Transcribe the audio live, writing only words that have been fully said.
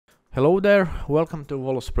Hello there, welcome to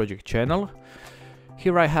Volos Project channel.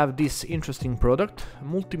 Here I have this interesting product,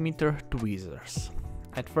 multimeter tweezers.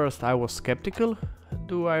 At first I was skeptical,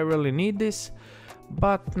 do I really need this?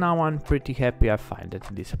 But now I'm pretty happy I find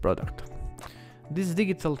this product. These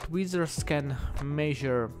digital tweezers can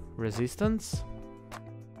measure resistance,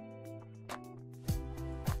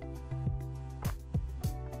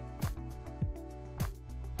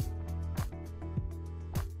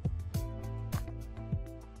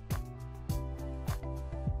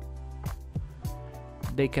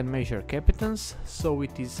 they can measure capitance, so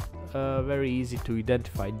it is very easy to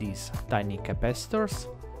identify these tiny capacitors.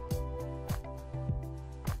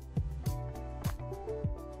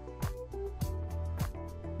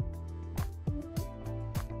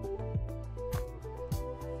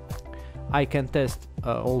 I can test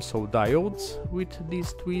also diodes with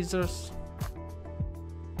these tweezers.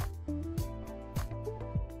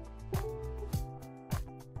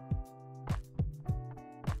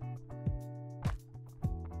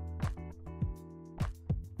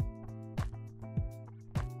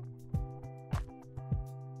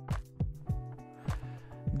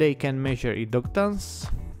 They can measure inductance,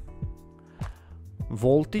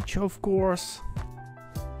 voltage of course,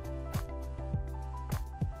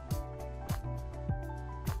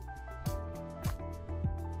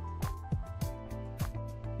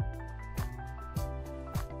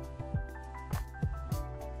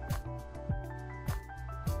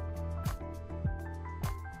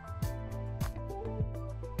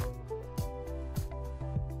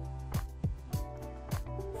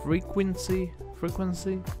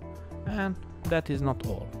 frequency, and that is not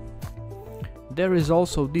all. There is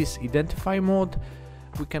also this identify mode.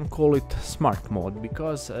 We can call it smart mode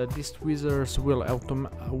because these tweezers will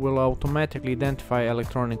automatically identify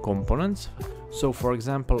electronic components. So for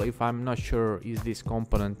example, if I'm not sure is this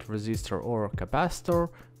component resistor or capacitor,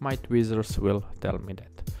 my tweezers will tell me that.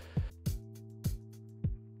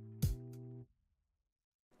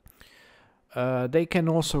 They can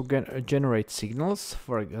also generate signals,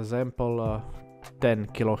 for example 10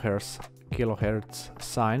 kilohertz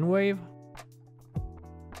sine wave,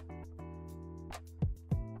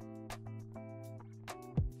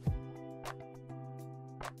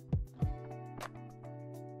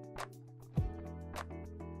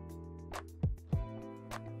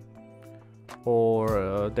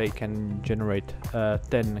 or they can generate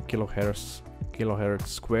 10 kilohertz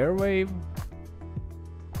square wave,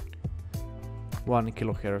 1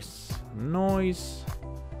 kilohertz noise,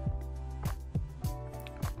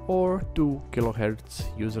 or 2 kilohertz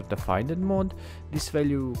user-defined mode. This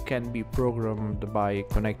value can be programmed by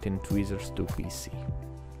connecting tweezers to PC.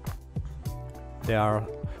 There are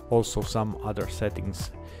also some other settings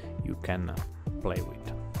you can play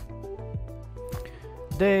with.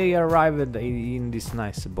 They arrived in this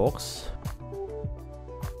nice box.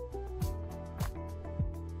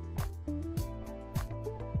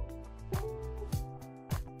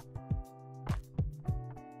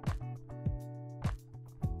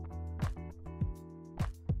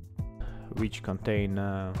 Which contain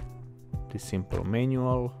the simple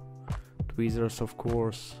manual, tweezers of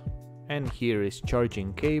course, and here is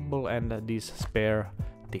charging cable and these spare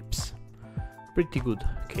tips. Pretty good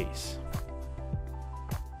case.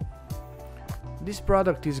 This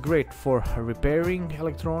product is great for repairing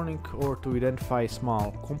electronic or to identify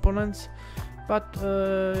small components, but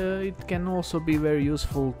it can also be very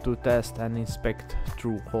useful to test and inspect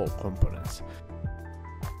through whole components.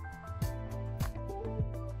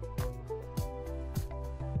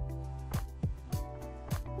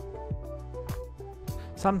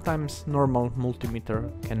 Sometimes normal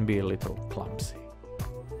multimeter can be a little clumsy.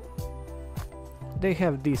 They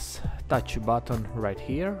have this touch button right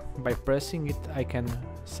here. By pressing it I can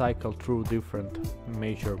cycle through different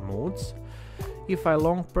measure modes. If I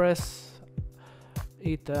long press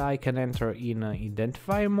it I can enter in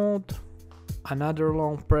identify mode, another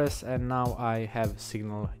long press, and now I have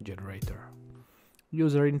signal generator.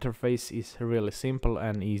 User interface is really simple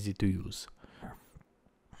and easy to use.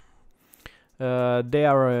 They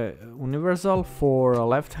are universal for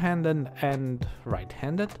left-handed and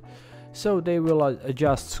right-handed, so they will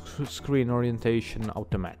adjust screen orientation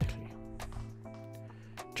automatically.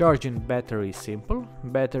 Charging battery is simple.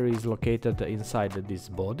 Battery is located inside this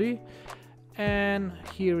body, and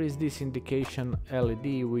here is this indication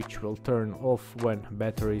LED which will turn off when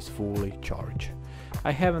battery is fully charged.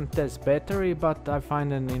 I haven't tested battery, but I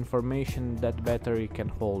find an information that battery can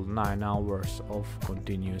hold 9 hours of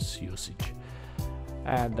continuous usage,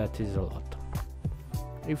 and that is a lot.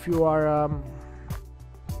 If you are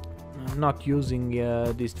not using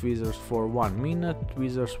these tweezers for 1 minute,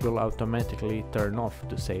 tweezers will automatically turn off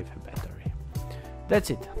to save battery. That's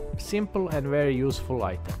it. Simple and very useful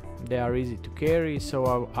item. They are easy to carry,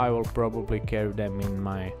 so I will probably carry them in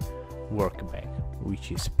my work bag,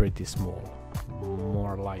 which is pretty small,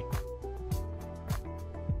 more like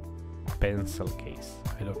pencil case.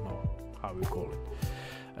 I don't know how you call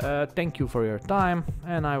it. Thank you for your time,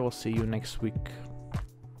 and I will see you next week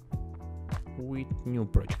with new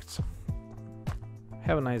projects.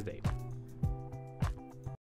 Have a nice day.